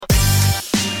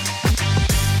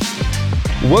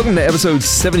Welcome to episode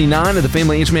 79 of the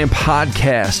Family Answer Man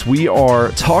podcast. We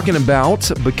are talking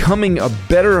about becoming a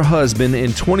better husband in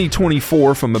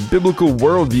 2024 from a biblical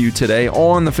worldview today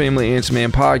on the Family Answer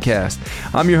Man podcast.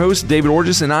 I'm your host, David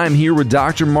Orgis, and I am here with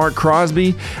Dr. Mark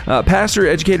Crosby, pastor,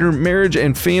 educator, marriage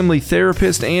and family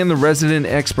therapist, and the resident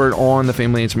expert on the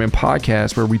Family Answer Man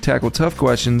podcast, where we tackle tough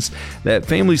questions that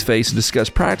families face and discuss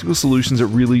practical solutions that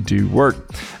really do work.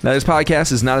 Now, this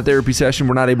podcast is not a therapy session.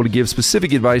 We're not able to give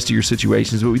specific advice to your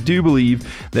situations, but we do believe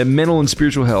that mental and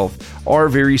spiritual health are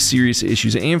very serious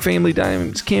issues, and family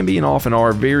dynamics can be and often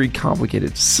are very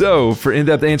complicated. So, for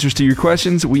in-depth answers to your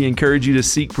questions, we encourage you to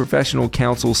seek professional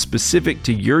counsel specific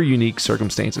to your unique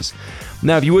circumstances.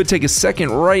 Now, if you would take a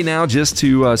second right now just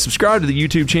to subscribe to the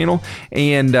YouTube channel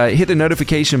and hit the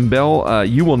notification bell,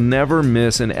 you will never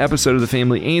miss an episode of the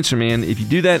Family Answer Man if you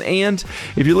do that. And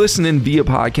if you're listening via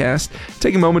podcast,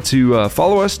 take a moment to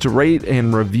follow us, to rate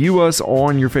and review us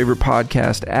on your favorite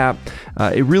podcast app.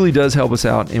 It really does help us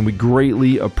out, and we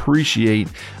greatly appreciate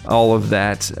all of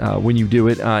that when you do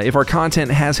it. If our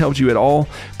content has helped you at all,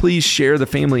 please share the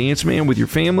Family Answer Man with your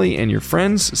family and your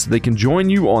friends so they can join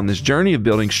you on this journey of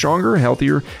building stronger,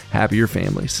 healthier, happier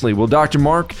families. Well, Dr.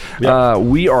 Mark,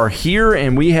 we are here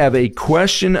and we have a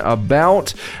question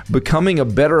about becoming a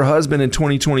better husband in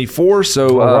 2024.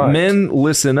 So men,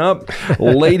 listen up.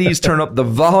 Ladies, turn up the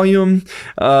volume.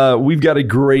 We've got a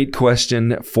great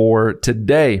question for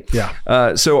today.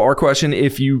 So our question,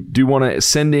 if you do want to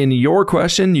send in your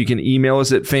question, you can email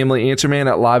us at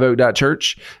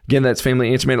familyanswerman@liveoak.church. Again, that's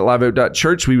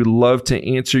familyanswerman@liveoak.church. We would love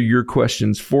to answer your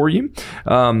questions for you.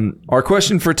 Our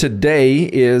question for today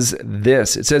is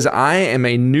this. It says, I am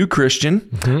a new Christian.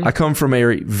 I come from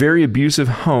a very abusive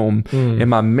home, and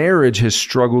my marriage has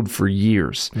struggled for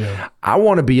years. I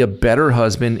want to be a better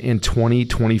husband in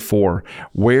 2024.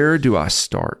 Where do I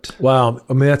start? Wow.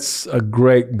 I mean, that's a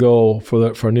great goal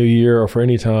for a new year, or for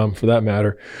any time for that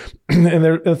matter. And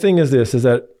the thing is this, is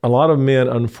that a lot of men,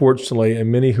 unfortunately, and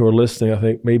many who are listening, I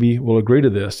think maybe will agree to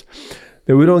this,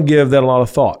 that we don't give that a lot of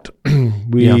thought.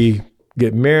 We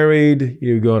get married,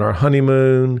 you go on our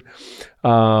honeymoon,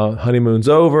 honeymoon's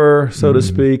over, so to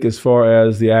speak, as far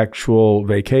as the actual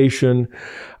vacation.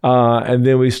 And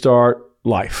then we start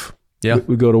life.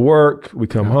 We go to work, we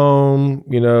come home,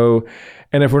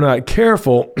 and if we're not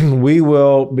careful, we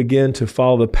will begin to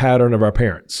follow the pattern of our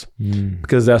parents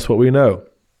because that's what we know.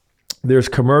 There's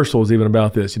commercials even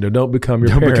about this, don't become your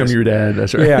parents. Don't become your dad,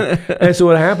 that's right. And so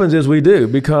what happens is we do,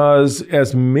 because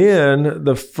as men,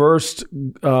 the first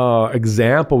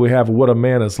example we have of what a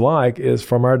man is like is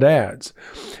from our dads.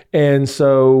 And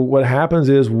so what happens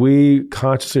is we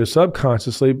consciously or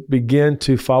subconsciously begin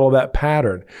to follow that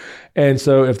pattern. And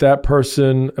so if that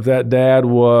dad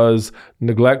was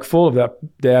neglectful, if that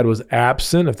dad was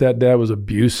absent, if that dad was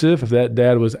abusive, if that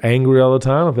dad was angry all the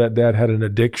time, if that dad had an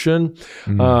addiction,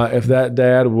 if that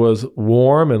dad was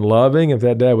warm and loving, if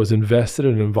that dad was invested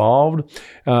and involved,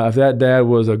 if that dad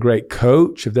was a great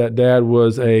coach, if that dad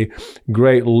was a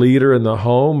great leader in the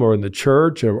home or in the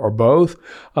church or both,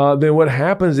 then what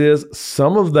happens is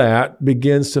some of that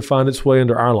begins to find its way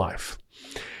into our life.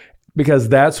 Because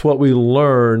that's what we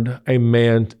learned a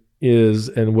man is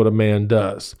and what a man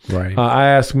does. Right. I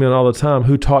ask men all the time,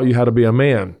 who taught you how to be a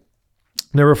man?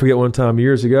 Never forget one time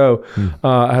years ago,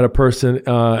 I had a person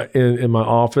in my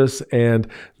office, and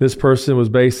this person was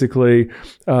basically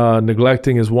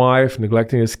neglecting his wife,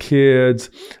 neglecting his kids.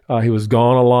 He was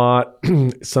gone a lot.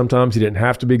 Sometimes he didn't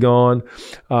have to be gone.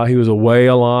 He was away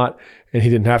a lot, and he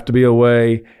didn't have to be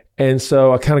away. And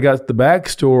so I kind of got the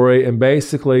backstory, and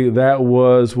basically that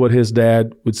was what his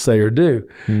dad would say or do.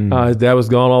 His dad was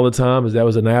gone all the time. His dad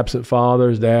was an absent father.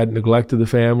 His dad neglected the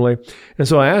family. And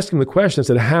so I asked him the question.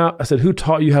 I said, who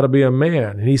taught you how to be a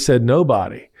man? And he said,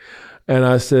 nobody. And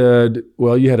I said,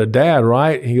 well, you had a dad,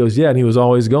 right? And he goes, yeah, and he was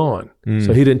always gone.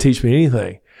 So he didn't teach me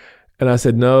anything. And I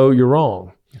said, no, you're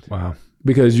wrong. Wow.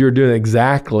 Because you're doing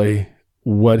exactly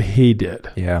what he did.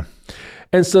 Yeah.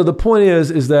 And so the point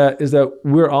is that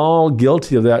we're all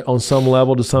guilty of that on some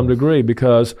level to some degree,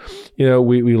 because,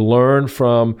 we learn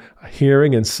from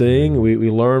hearing and seeing. We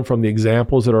learn from the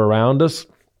examples that are around us.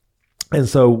 And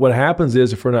so what happens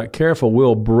is, if we're not careful,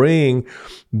 we'll bring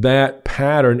that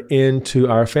pattern into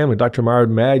our family. Dr.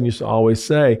 Myron Madden used to always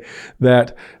say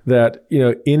that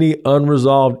any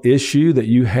unresolved issue that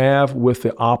you have with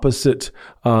the opposite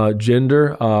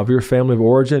gender of your family of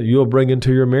origin, you'll bring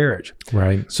into your marriage.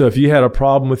 Right. So if you had a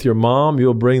problem with your mom,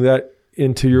 you'll bring that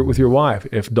with your wife.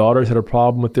 If daughters had a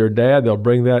problem with their dad, they'll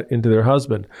bring that into their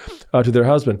husband, to their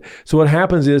husband. So what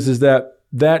happens is that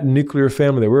that nuclear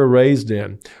family that we're raised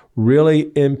in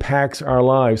really impacts our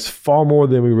lives far more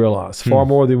than we realize, far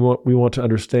more than we want to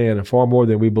understand, and far more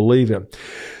than we believe in.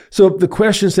 So the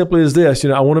question simply is this,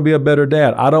 I want to be a better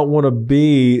dad. I don't want to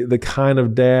be the kind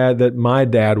of dad that my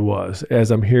dad was,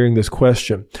 as I'm hearing this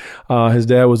question. His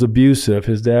dad was abusive.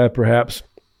 His dad perhaps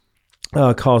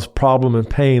caused problem and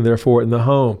pain, therefore, in the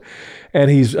home.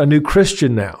 And he's a new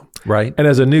Christian now. Right. And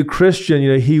as a new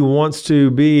Christian, he wants to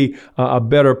be a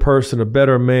better person, a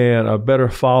better man, a better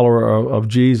follower of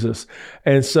Jesus.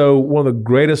 And so one of the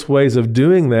greatest ways of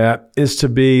doing that is to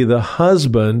be the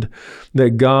husband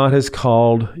that God has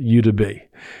called you to be.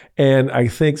 And I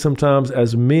think sometimes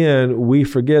as men, we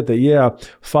forget that,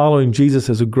 following Jesus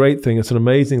is a great thing. It's an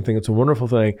amazing thing. It's a wonderful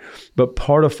thing. But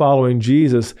part of following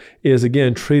Jesus is,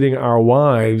 again, treating our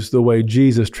wives the way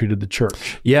Jesus treated the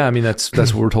church. Yeah, I mean, that's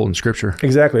what we're told in Scripture.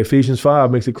 Exactly. Ephesians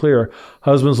 5 makes it clear.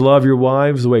 Husbands, love your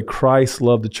wives the way Christ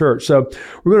loved the church. So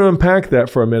we're going to unpack that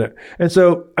for a minute. And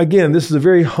so, again, this is a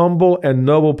very humble and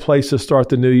noble place to start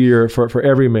the new year for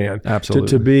every man. Absolutely.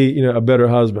 To be, a better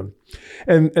husband.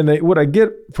 And what I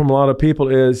get from a lot of people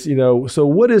is, so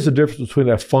what is the difference between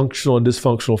a functional and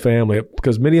dysfunctional family?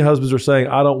 Because many husbands are saying,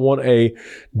 I don't want a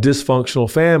dysfunctional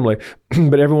family.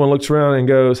 But everyone looks around and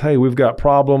goes, hey, we've got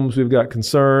problems, we've got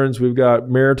concerns, we've got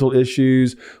marital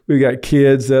issues, we've got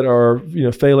kids that are,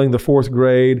 failing the fourth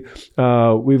grade,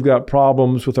 we've got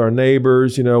problems with our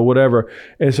neighbors, whatever.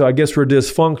 And so I guess we're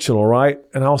dysfunctional, right?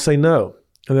 And I'll say no.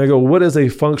 And they go, what is a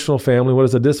functional family? What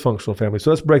is a dysfunctional family? So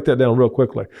let's break that down real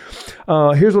quickly.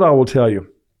 Here's what I will tell you.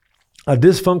 A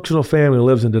dysfunctional family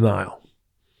lives in denial.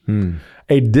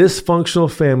 A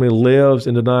dysfunctional family lives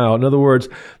in denial. In other words,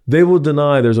 they will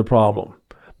deny there's a problem.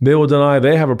 They will deny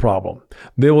they have a problem.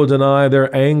 They will deny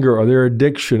their anger or their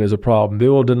addiction is a problem. They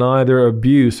will deny their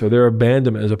abuse or their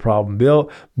abandonment is a problem.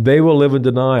 They will live in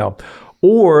denial,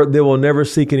 or they will never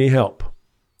seek any help.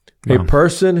 Wow. A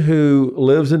person who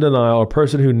lives in denial, a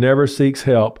person who never seeks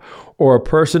help, or a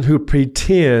person who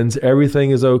pretends everything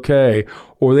is okay,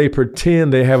 or they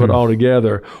pretend they have it all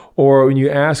together, or when you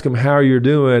ask them how you're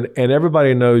doing and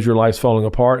everybody knows your life's falling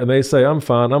apart and they say, I'm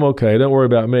fine, I'm okay, don't worry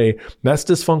about me, that's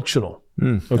dysfunctional.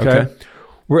 Okay?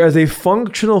 Whereas a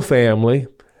functional family,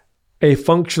 a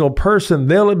functional person,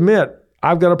 they'll admit,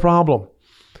 I've got a problem.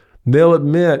 They'll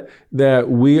admit that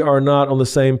we are not on the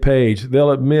same page.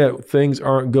 They'll admit things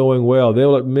aren't going well.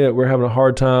 They'll admit we're having a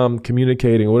hard time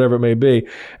communicating, whatever it may be.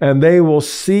 And they will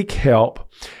seek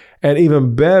help. And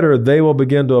even better, they will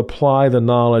begin to apply the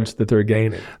knowledge that they're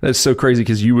gaining. That's so crazy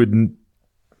because you would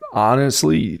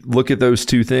honestly look at those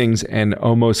two things and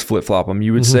almost flip-flop them.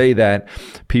 You would say that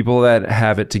people that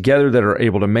have it together, that are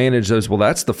able to manage those, well,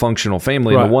 that's the functional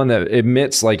family. Right. The one that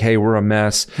admits like, hey, we're a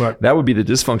mess. Right. That would be the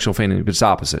dysfunctional family, but it's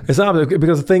opposite. It's opposite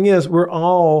because the thing is, we're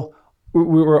all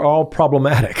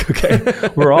problematic. Okay.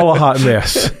 We're all a hot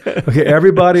mess. Okay.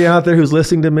 Everybody out there who's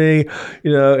listening to me,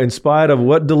 in spite of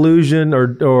what delusion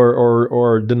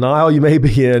or denial you may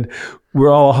be in, we're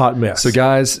all a hot mess. So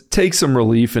guys, take some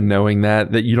relief in knowing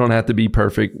that you don't have to be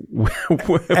perfect.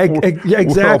 Exactly.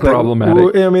 We're all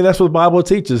problematic. I mean, that's what the Bible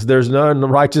teaches. There's none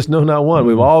righteous, no, not one.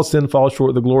 We've all sinned, fall short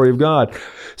of the glory of God.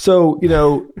 So,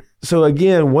 so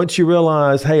again, once you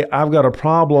realize, hey, I've got a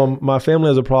problem, my family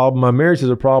has a problem, my marriage has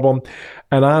a problem,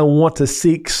 and I want to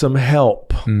seek some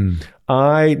help.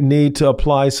 I need to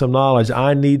apply some knowledge.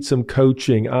 I need some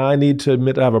coaching. I need to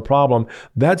admit I have a problem.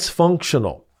 That's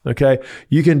functional. Okay.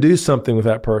 You can do something with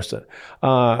that person.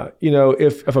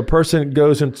 If a person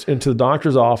goes into the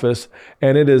doctor's office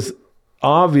and it is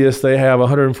obvious they have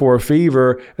 104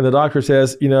 fever and the doctor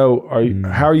says, how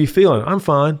are you feeling? I'm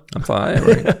fine. I'm fine.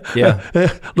 Right. Yeah.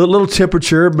 little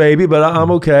temperature maybe, but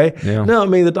I'm okay. Yeah. No, I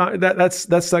mean, that's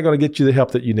not going to get you the help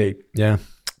that you need. Yeah.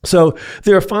 So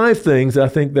there are 5 things I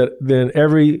think that then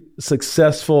every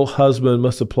successful husband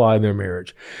must apply in their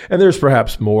marriage. And there's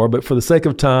perhaps more, but for the sake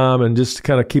of time and just to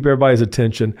kind of keep everybody's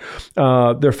attention, there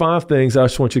are 5 things I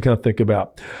just want you to kind of think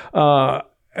about.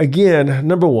 Again,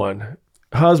 number 1,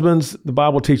 husbands, the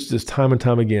Bible teaches this time and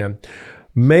time again,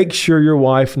 make sure your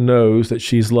wife knows that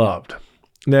she's loved.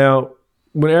 Now,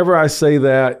 whenever I say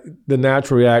that, the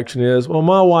natural reaction is, well,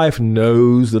 my wife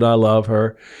knows that I love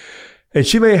her. And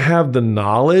she may have the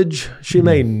knowledge, she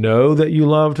may know that you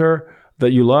love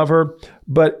her,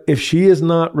 but if she is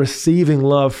not receiving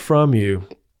love from you,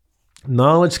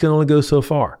 knowledge can only go so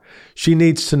far. She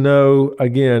needs to know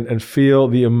again and feel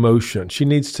the emotion. She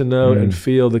needs to know and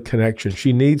feel the connection.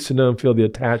 She needs to know and feel the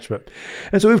attachment.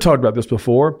 And so we've talked about this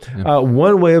before.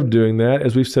 One way of doing that,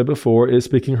 as we've said before, is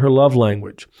speaking her love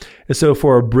language. And so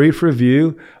for a brief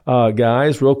review,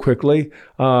 guys, real quickly,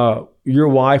 your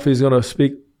wife is going to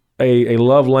speak a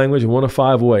love language in one of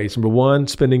 5 ways. Number 1,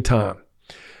 spending time.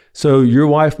 So your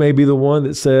wife may be the one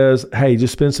that says, hey,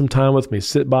 just spend some time with me,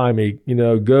 sit by me,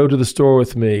 go to the store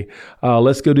with me.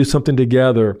 Let's go do something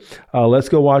together. Let's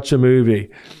go watch a movie.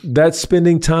 That's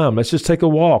spending time. Let's just take a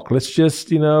walk. Let's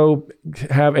just,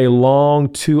 have a long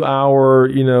 2-hour,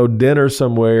 dinner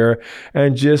somewhere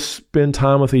and just spend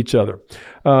time with each other.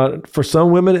 For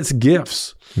some women, it's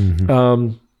gifts.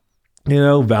 Mm-hmm.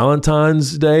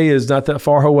 Valentine's Day is not that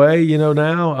far away,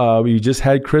 now. You just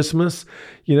had Christmas.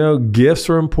 Gifts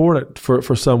are important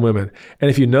for some women. And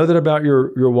if you know that about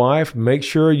your wife, make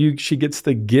sure she gets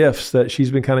the gifts that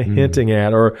she's been kind of hinting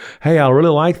at. Or, hey, I really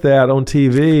like that on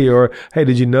TV. Or, hey,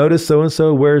 did you notice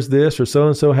so-and-so wears this or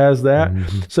so-and-so has that?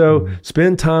 So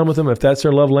spend time with them. If that's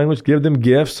their love language, give them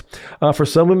gifts. For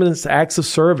some women, it's acts of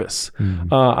service.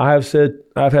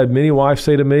 I've had many wives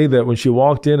say to me that when she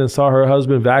walked in and saw her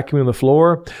husband vacuuming the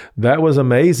floor, that was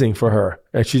amazing for her.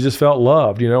 And she just felt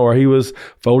loved, or he was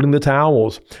folding the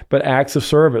towels, but acts of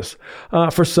service.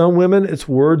 For some women, it's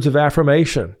words of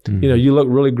affirmation. You look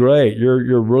really great.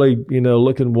 You're really,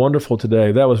 looking wonderful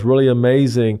today. That was really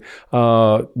amazing,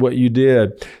 what you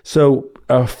did. So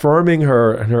affirming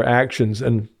her and her actions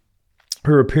and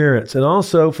her appearance. And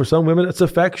also for some women, it's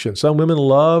affection. Some women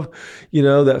love,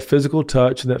 that physical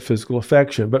touch and that physical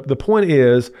affection. But the point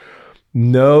is,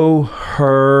 know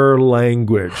her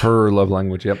language. Her love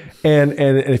language, yep. And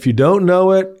if you don't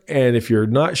know it, and if you're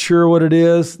not sure what it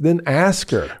is, then ask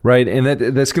her. Right, and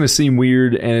that's going to seem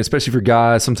weird, and especially for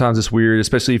guys, sometimes it's weird,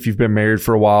 especially if you've been married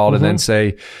for a while, to then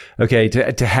say, okay,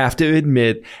 to have to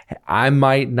admit, I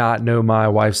might not know my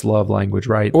wife's love language,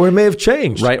 right? Or it may have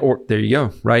changed. Right, or there you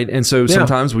go, right? And so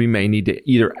sometimes we may need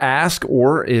to either ask,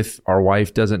 or if our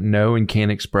wife doesn't know and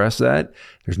can't express that,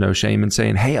 there's no shame in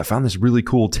saying, hey, I found this really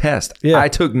cool test. Yeah. I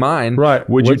took mine. Right.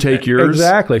 Would you take yours?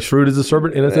 Exactly. Shrewd as a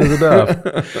serpent, innocent as a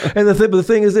dove. And the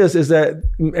thing is this, is that,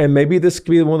 and maybe this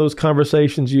could be one of those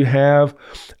conversations you have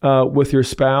with your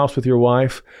spouse, with your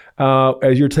wife,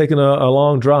 as you're taking a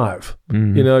long drive.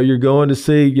 You're going to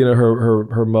see,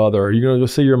 her mother, or you're going to go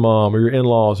see your mom or your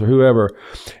in-laws or whoever.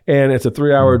 And it's a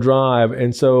 3-hour drive.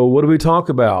 And so what do we talk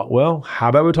about? Well, how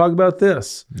about we talk about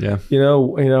this? Yeah.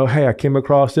 Hey, I came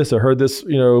across this. I heard this,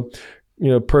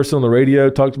 person on the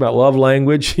radio talked about love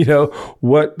language.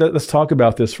 Let's talk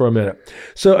about this for a minute.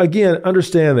 So again,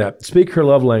 understand that. Speak her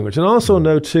love language. And also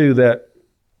know too that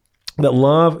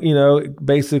love,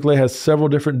 basically has several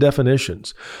different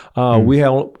definitions. We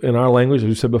have, in our language, as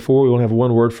we said before, we only have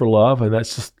one word for love, and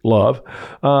that's just love.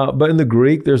 But in the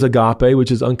Greek, there's agape, which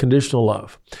is unconditional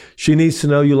love. She needs to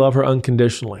know you love her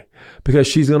unconditionally, because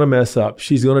she's going to mess up.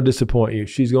 She's going to disappoint you.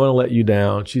 She's going to let you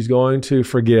down. She's going to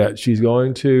forget. She's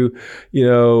going to,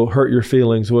 hurt your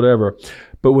feelings, whatever.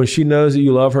 But when she knows that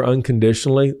you love her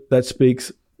unconditionally, that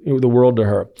speaks the world to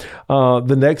her.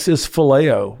 The next is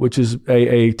phileo, which is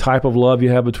a type of love you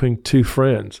have between two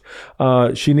friends.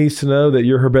 She needs to know that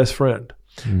you're her best friend.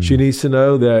 She needs to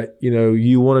know that,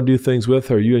 you want to do things with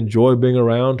her. You enjoy being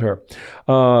around her.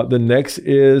 The next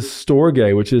is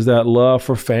storge, which is that love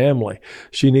for family.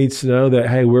 She needs to know that,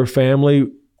 hey, we're family.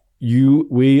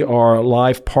 We are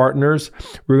life partners.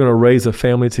 We're going to raise a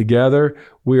family together.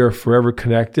 We are forever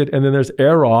connected. And then there's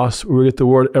eros, where we get the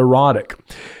word erotic.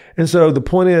 And so the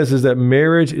point is that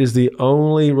marriage is the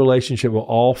only relationship where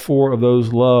all 4 of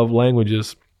those love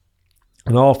languages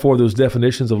and all 4 of those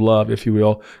definitions of love, if you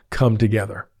will, come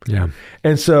together. Yeah.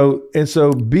 And so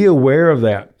be aware of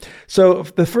that. So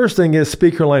the first thing is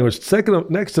speak her language.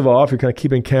 Next of all, if you're kind of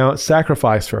keeping count,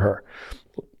 sacrifice for her.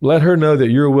 Let her know that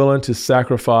you're willing to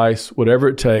sacrifice whatever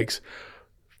it takes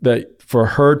for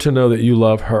her to know that you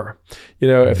love her.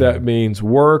 If that means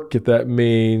work, if that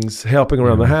means helping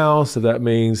around the house, if that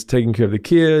means taking care of the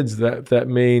kids, if that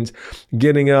means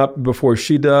getting up before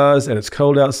she does and it's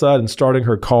cold outside and starting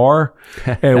her car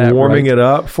and warming it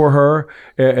up for her.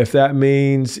 If that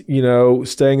means,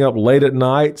 staying up late at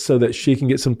night so that she can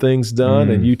get some things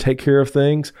done and you take care of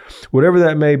things, whatever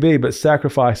that may be, but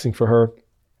sacrificing for her.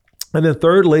 And then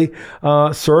thirdly,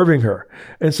 serving her.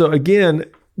 And so again,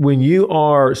 when you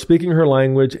are speaking her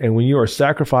language and when you are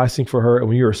sacrificing for her and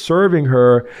when you are serving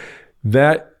her,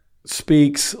 that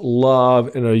speaks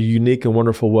love in a unique and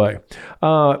wonderful way.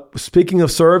 Speaking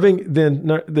of serving,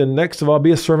 then next of all,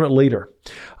 be a servant leader.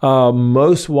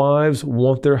 Most wives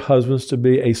want their husbands to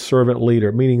be a servant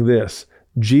leader, meaning this: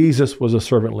 Jesus was a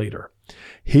servant leader.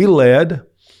 He led,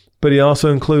 but he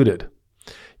also included.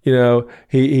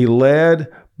 He led,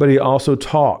 but he also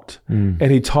taught, and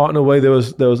he taught in a way that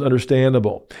was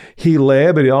understandable. He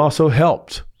led, but he also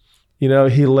helped.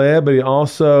 He led, but he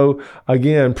also,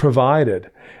 again,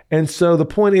 provided. And so the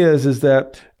point is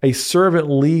that a servant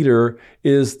leader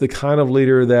is the kind of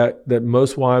leader that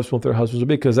most wives want their husbands to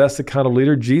be, because that's the kind of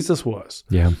leader Jesus was.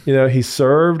 Yeah. He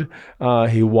served,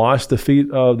 he washed the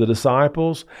feet of the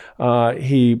disciples,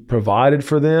 he provided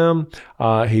for them,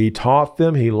 he taught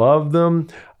them, he loved them,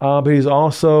 but he's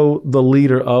also the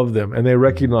leader of them, and they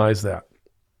recognize that.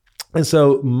 And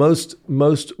so most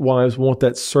wives want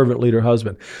that servant leader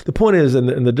husband. The point is,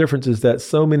 and the difference is that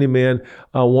so many men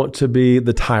want to be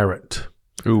the tyrant.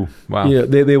 Ooh, wow.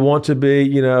 They want to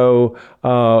be,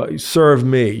 serve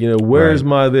me. Where's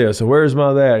my this and where's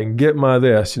my that and get my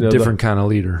this. Different kind of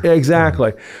leader.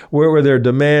 Exactly. Where they're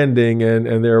demanding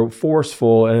and they're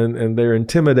forceful and they're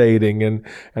intimidating and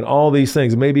all these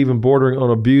things, maybe even bordering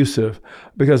on abusive,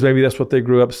 because maybe that's what they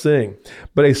grew up seeing.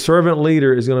 But a servant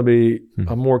leader is going to be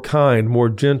more kind, more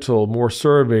gentle, more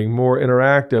serving, more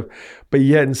interactive, but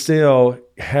yet and still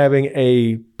having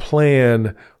a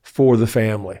plan for the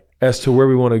family as to where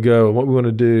we want to go and what we want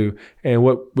to do and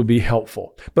what would be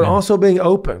helpful, but also being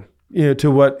open,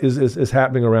 to what is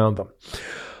happening around them.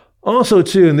 Also,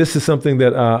 too, and this is something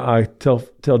that I tell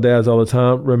dads all the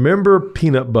time: remember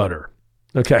peanut butter.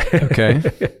 Okay. Okay.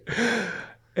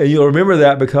 And you'll remember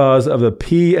that because of the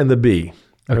P and the B.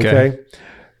 Okay.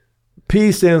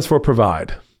 P stands for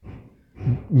provide.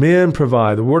 Men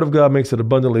provide. The Word of God makes it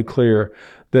abundantly clear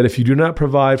that if you do not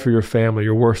provide for your family,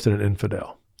 you're worse than an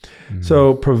infidel.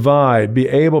 So provide, be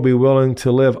willing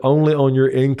to live only on your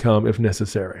income if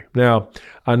necessary. Now,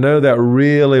 I know that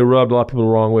really rubbed a lot of people the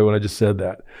wrong way when I just said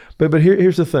that. But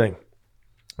here's the thing.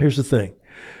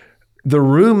 The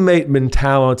roommate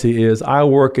mentality is I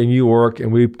work and you work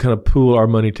and we kind of pool our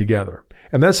money together.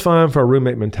 And that's fine for a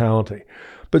roommate mentality.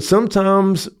 But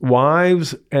sometimes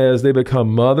wives, as they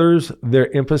become mothers,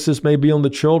 their emphasis may be on the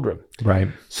children. Right.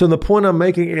 So the point I'm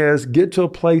making is get to a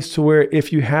place to where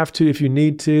if you have to, if you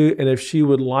need to, and if she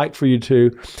would like for you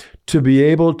to be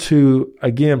able to,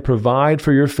 again, provide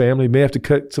for your family. You may have to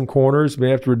cut some corners, may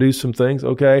have to reduce some things,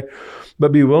 okay?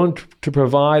 But be willing to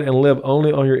provide and live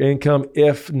only on your income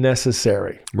if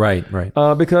necessary. Right.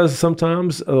 Because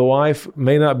sometimes the wife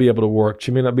may not be able to work.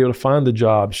 She may not be able to find the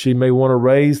job. She may want to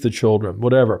raise the children,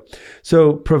 whatever.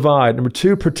 So provide. Number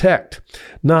 2, protect.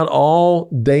 Not all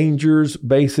dangers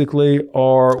basically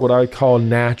are what I call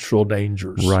natural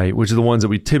dangers. Right, which are the ones that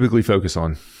we typically focus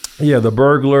on. Yeah, the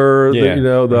burglar,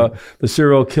 the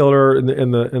serial killer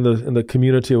in the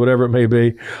community or whatever it may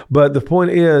be. But the point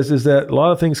is that a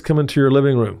lot of things come into your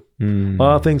living room. A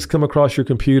lot of things come across your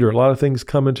computer. A lot of things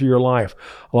come into your life.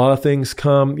 A lot of things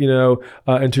come,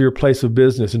 into your place of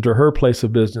business, into her place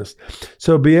of business.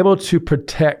 So be able to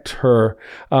protect her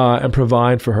and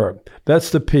provide for her.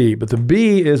 That's the P. But the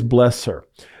B is bless her.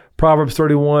 Proverbs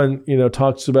 31,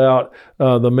 talks about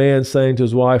the man saying to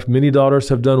his wife, "Many daughters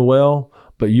have done well,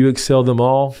 but you excel them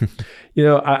all."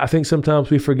 I think sometimes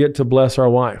we forget to bless our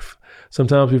wife.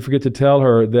 Sometimes we forget to tell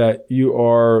her that you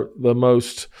are the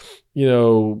most,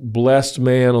 blessed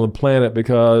man on the planet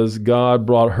because God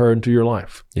brought her into your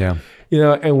life. Yeah.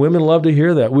 And women love to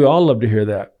hear that. We all love to hear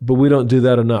that, but we don't do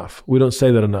that enough. We don't say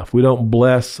that enough. We don't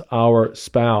bless our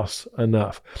spouse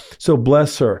enough. So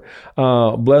bless her.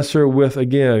 Bless her with,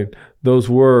 again, those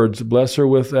words. Bless her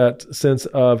with that sense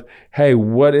of, hey,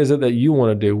 what is it that you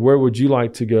want to do? Where would you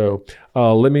like to go?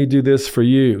 Let me do this for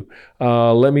you.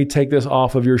 Let me take this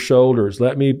off of your shoulders.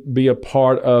 Let me be a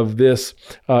part of this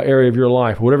area of your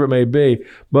life, whatever it may be.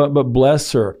 But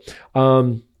bless her.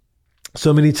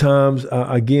 So many times,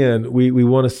 again, we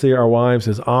want to see our wives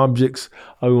as objects.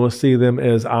 We want to see them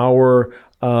as our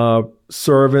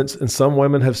servants. And some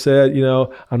women have said,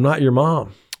 I'm not your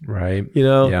mom. Right.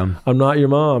 I'm not your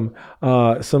mom.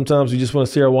 Sometimes we just want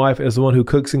to see our wife as the one who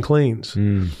cooks and cleans.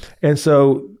 And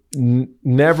so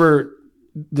never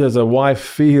does a wife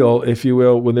feel, if you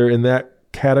will, when they're in that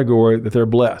category, that they're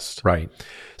blessed. Right.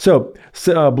 So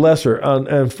bless her.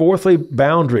 And fourthly,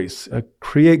 boundaries.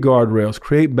 Create guardrails,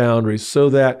 create boundaries so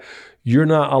that you're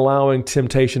not allowing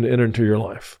temptation to enter into your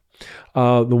life.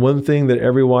 The one thing that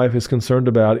every wife is concerned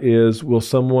about is, will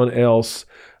someone else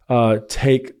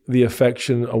take the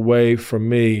affection away from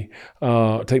me,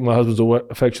 take my husband's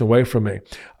affection away from me?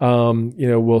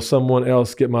 Will someone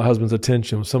else get my husband's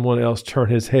attention? Will someone else turn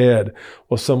his head?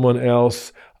 Will someone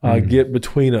else get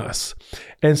between us?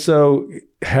 And so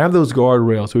have those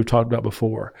guardrails we've talked about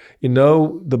before.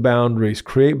 The boundaries,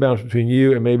 create boundaries between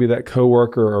you and maybe that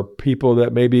coworker or people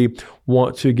that maybe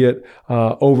want to get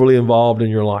overly involved in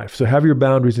your life. So have your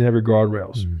boundaries and have your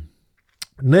guardrails.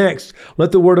 Next,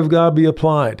 let the word of God be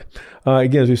applied.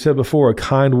 Again, as we said before, a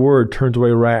kind word turns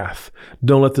away wrath.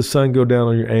 Don't let the sun go down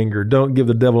on your anger. Don't give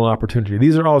the devil an opportunity.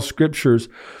 These are all scriptures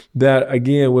that,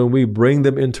 again, when we bring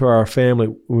them into our family,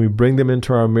 when we bring them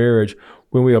into our marriage,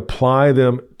 when we apply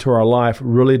them to our life,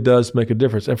 really does make a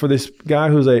difference. And for this guy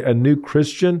who's a new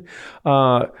Christian,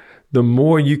 the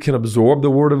more you can absorb the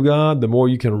Word of God, the more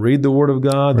you can read the Word of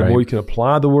God, the more you can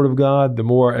apply the Word of God, the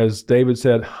more, as David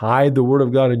said, hide the Word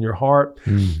of God in your heart,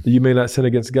 that you may not sin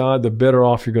against God, the better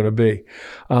off you're going to be.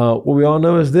 What we all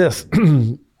know is this,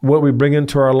 what we bring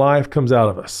into our life comes out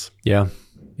of us. Yeah.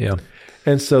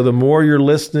 And so the more you're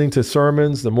listening to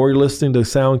sermons, the more you're listening to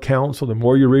sound counsel, the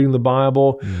more you're reading the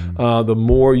Bible, the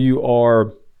more you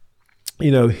are,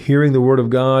 hearing the Word of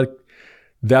God,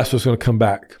 that's what's going to come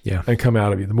back and come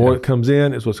out of you. The more it comes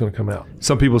in is what's going to come out.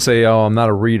 Some people say, "Oh, I'm not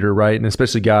a reader," right? And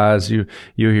especially guys, you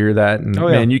hear that, and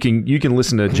man, you can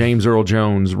listen to James Earl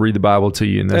Jones read the Bible to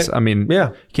you, and that's,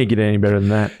 can't get any better than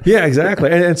that. Yeah,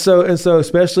 exactly. and so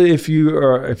especially if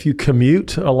you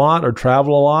commute a lot or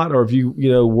travel a lot, or if you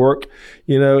work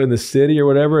in the city or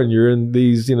whatever, and you're in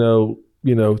these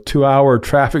 2-hour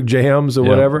traffic jams or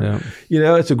whatever,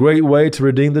 it's a great way to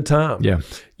redeem the time. Yeah.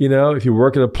 If you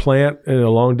work at a plant and a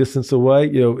long distance away,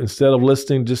 instead of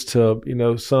listening just to,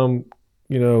 some,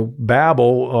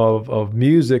 babble of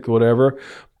music or whatever,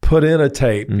 put in a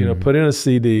tape, put in a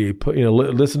CD,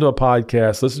 listen to a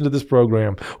podcast, listen to this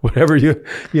program, whatever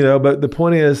but the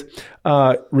point is,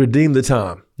 redeem the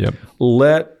time. Yep.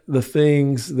 Let the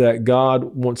things that God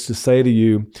wants to say to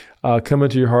you come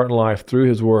into your heart and life through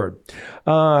His Word.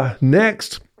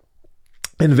 Next,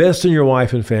 invest in your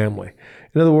wife and family.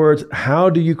 In other words, how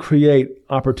do you create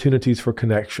opportunities for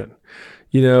connection?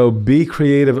 Be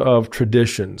creative of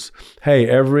traditions. Hey,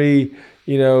 every,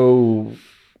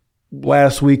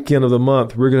 last weekend of the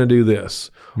month, we're going to do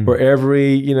this. Or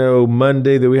every,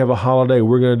 Monday that we have a holiday,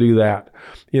 we're going to do that.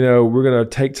 We're going to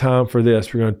take time for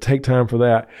this. We're going to take time for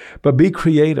that. But be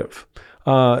creative.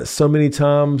 So many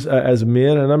times as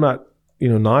men, and I'm not,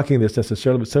 knocking this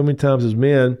necessarily, but so many times as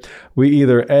men, we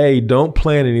either A, don't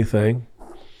plan anything,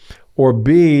 or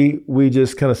B, we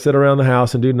just kind of sit around the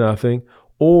house and do nothing,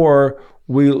 or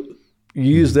we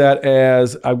use that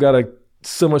as, I've got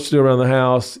so much to do around the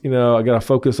house, I got to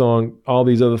focus on all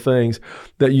these other things,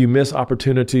 that you miss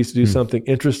opportunities to do something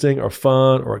interesting or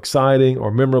fun or exciting or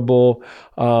memorable,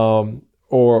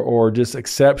 or just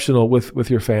exceptional with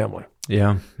your family.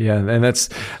 Yeah. And that's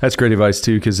great advice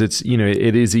too, because it's,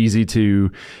 it is easy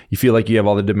you feel like you have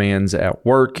all the demands at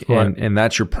work, and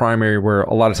that's your primary, where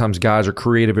a lot of times guys are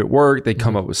creative at work. They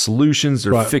come up with solutions.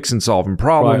 They're fixing, solving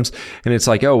problems. And it's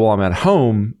like, oh, well, I'm at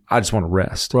home. I just want to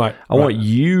rest. I want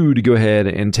you to go ahead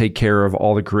and take care of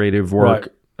all the creative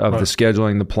work of the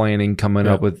scheduling, the planning, coming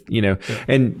up with,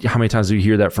 and how many times do you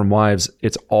hear that from wives?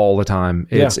 It's all the time.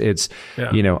 It's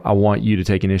I want you to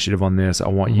take initiative on this. I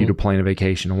want you to plan a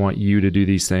vacation. I want you to do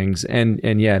these things. And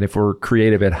if we're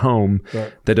creative at home,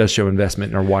 that does show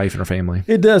investment in our wife and our family.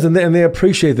 It does. And they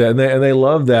appreciate that. And they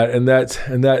love that. And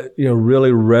that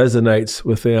really resonates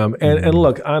with them. And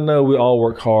look, I know we all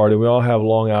work hard, and we all have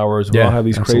long hours. And we all have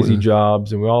these crazy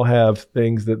jobs, and we all have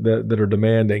things that are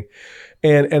demanding.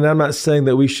 And I'm not saying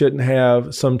that we shouldn't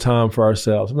have some time for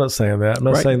ourselves. I'm not saying that. I'm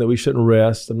not saying that we shouldn't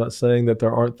rest. I'm not saying that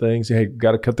there aren't things. Hey,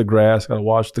 got to cut the grass, got to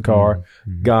wash the car.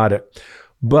 Got it.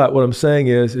 But what I'm saying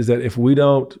is that if we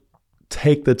don't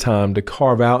take the time to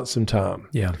carve out some time,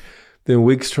 then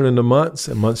weeks turn into months,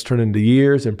 and months turn into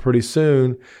years, and pretty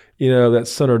soon, that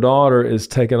son or daughter is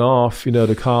taken off,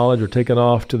 to college, or taken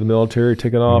off to the military,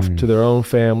 taken off to their own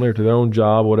family or to their own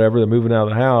job, whatever. They're moving out of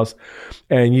the house,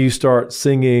 and you start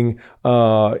singing,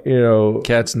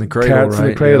 Cats in the Cradle. Cats in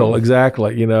the Cradle,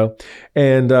 exactly.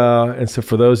 And so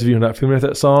for those of you who are not familiar with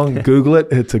that song, Google it.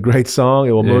 It's a great song.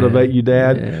 It will motivate you,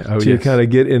 Dad, to kind of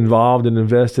get involved and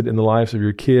invested in the lives of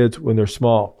your kids when they're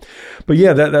small. But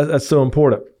that's so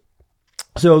important.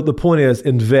 So the point is,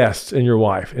 invest in your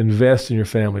wife, invest in your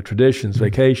family, traditions,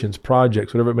 vacations,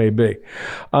 projects, whatever it may be.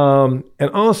 And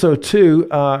also, too,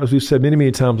 as we've said many,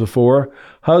 many times before,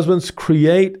 husbands,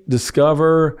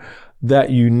 discover that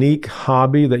unique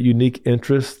hobby, that unique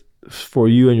interest for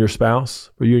you and your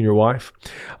spouse, for you and your wife.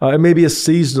 It may be a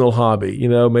seasonal hobby.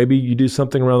 Maybe you do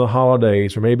something around the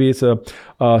holidays, or maybe it's a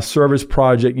service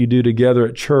project you do together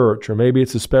at church, or maybe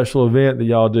it's a special event that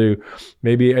y'all do,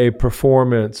 maybe a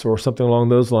performance or something along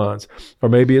those lines, or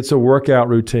maybe it's a workout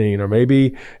routine, or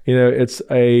maybe, it's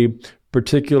a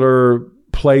particular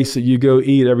place that you go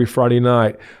eat every Friday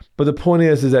night. But the point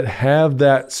is that have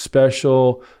that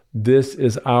special, this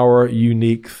is our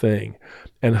unique thing.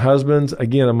 And husbands,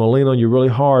 again, I'm going to lean on you really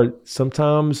hard.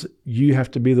 Sometimes you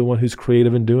have to be the one who's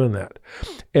creative in doing that.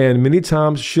 And many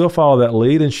times she'll follow that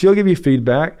lead and she'll give you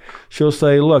feedback. She'll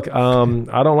say, look,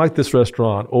 I don't like this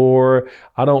restaurant, or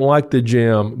I don't like the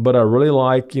gym, but I really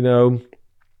like,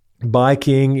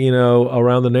 biking,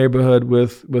 around the neighborhood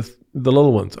with the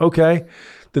little ones. Okay,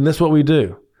 then that's what we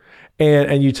do.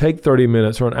 And you take 30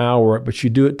 minutes or an hour, but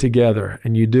you do it together,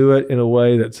 and you do it in a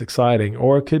way that's exciting.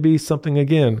 Or it could be something,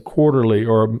 again, quarterly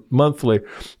or monthly.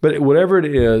 But whatever it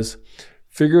is,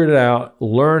 figure it out,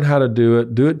 learn how to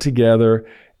do it together,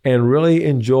 and really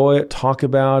enjoy it, talk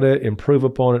about it, improve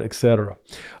upon it, etc.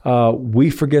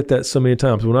 We forget that so many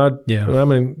times. When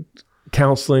I'm in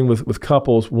counseling with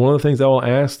couples, one of the things I will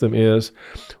ask them is,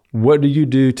 what do you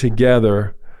do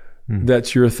together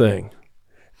that's your thing?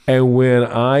 And when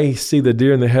I see the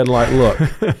deer in the headlight look,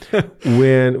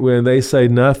 when they say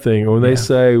nothing, or when they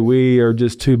say we are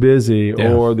just too busy,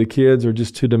 or the kids are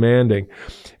just too demanding,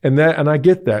 and I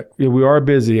get that. We are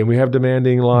busy and we have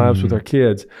demanding lives with our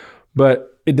kids,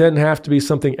 but it doesn't have to be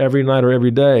something every night or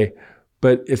every day.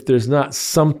 But if there's not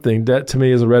something, that to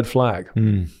me is a red flag.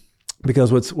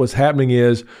 Because what's happening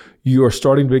is you are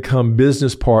starting to become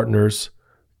business partners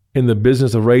in the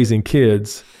business of raising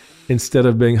kids, instead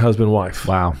of being husband-wife.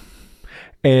 Wow.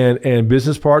 And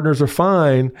business partners are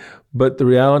fine, but the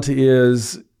reality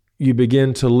is you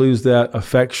begin to lose that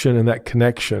affection and that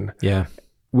connection. Yeah.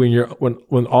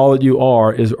 When all that you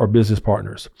are business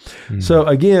partners. So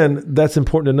again, that's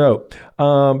important to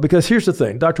note. Because here's the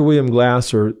thing, Dr. William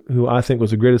Glasser, who I think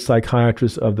was the greatest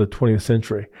psychiatrist of the 20th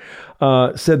century,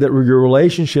 said that your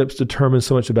relationships determine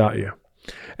so much about you.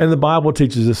 And the Bible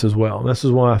teaches this as well. And this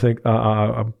is why I think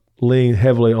I lean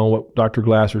heavily on what Dr.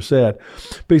 Glasser said.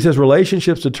 But he says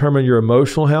relationships determine your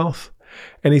emotional health,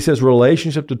 and he says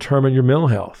relationships determine your mental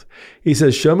health. He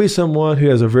says, show me someone who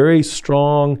has a very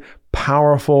strong,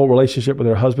 powerful relationship with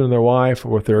their husband and their wife, or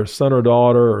with their son or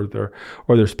daughter,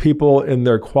 or there's people in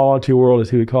their quality world,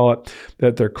 as he would call it,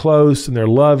 that they're close and they're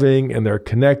loving and they're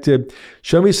connected.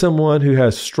 Show me someone who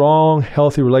has strong,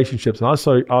 healthy relationships, and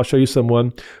I'll show you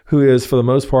someone who is, for the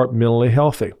most part, mentally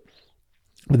healthy.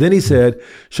 But then he said,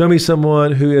 show me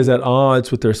someone who is at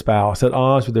odds with their spouse, at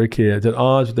odds with their kids, at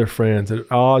odds with their friends, at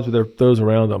odds with those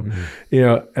around them.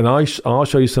 And I'll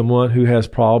show you someone who has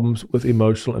problems with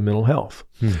emotional and mental health.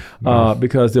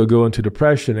 Because they'll go into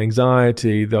depression,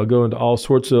 anxiety, they'll go into all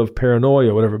sorts of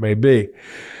paranoia, whatever it may be.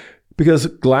 Because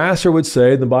Glasser would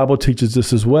say, and the Bible teaches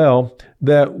this as well,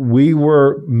 that we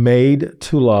were made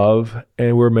to love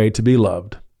and we're made to be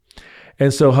loved.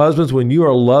 And so husbands, when you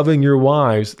are loving your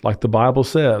wives, like the Bible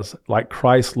says, like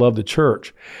Christ loved the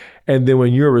church, and then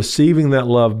when you're receiving that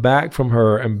love back from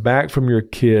her and back from your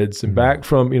kids and back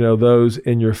from, those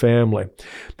in your family,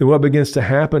 then what begins to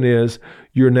happen is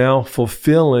you're now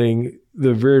fulfilling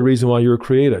the very reason why you were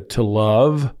created, to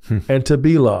love and to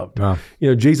be loved. Wow.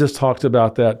 Jesus talked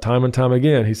about that time and time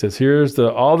again. He says, here's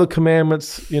all the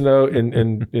commandments,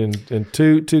 in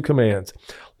two commands.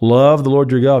 Love the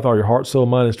Lord your God with all your heart, soul,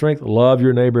 mind, and strength. Love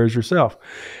your neighbor as yourself.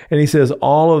 And he says,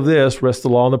 all of this rests the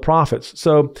law and the prophets.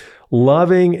 So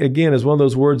loving, again, is one of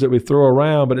those words that we throw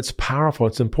around, but it's powerful.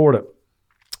 It's important.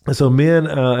 And so men,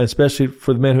 especially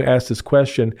for the men who asked this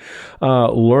question,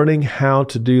 learning how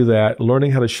to do that, learning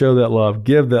how to show that love,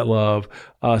 give that love,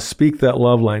 speak that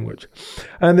love language.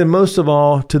 And then most of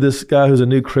all, to this guy who's a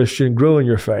new Christian, grow in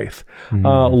your faith.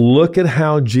 Look at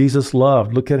how Jesus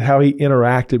loved. Look at how he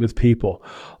interacted with people.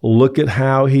 Look at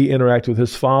how he interacted with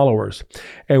his followers.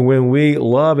 And when we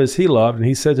love as he loved, and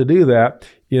he said to do that,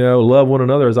 love one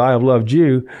another as I have loved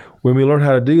you. When we learn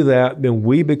how to do that, then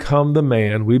we become the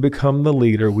man, we become the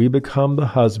leader, we become the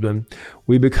husband,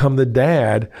 we become the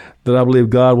dad that I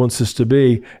believe God wants us to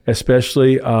be,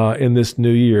 especially in this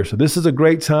new year. So this is a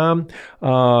great time.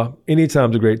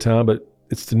 Anytime's a great time, but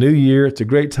it's the new year. It's a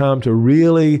great time to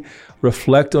really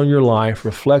reflect on your life,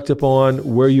 reflect upon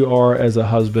where you are as a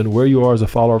husband, where you are as a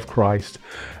follower of Christ,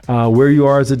 where you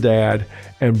are as a dad,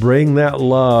 and bring that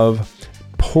love,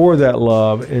 pour that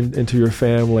love into your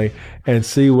family, and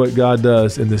see what God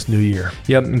does in this new year.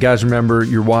 Yep. And guys, remember,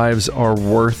 your wives are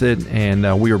worth it,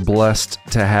 and we are blessed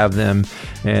to have them.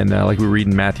 And like we read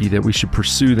in Matthew, that we should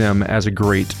pursue them as a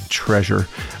great treasure.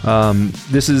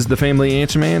 This is the Family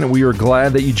Answer Man, and we are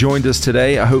glad that you joined us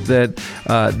today. I hope that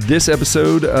this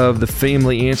episode of the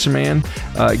Family Answer Man,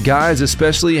 guys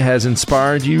especially, has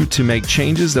inspired you to make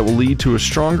changes that will lead to a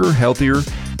stronger, healthier,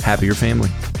 happier family.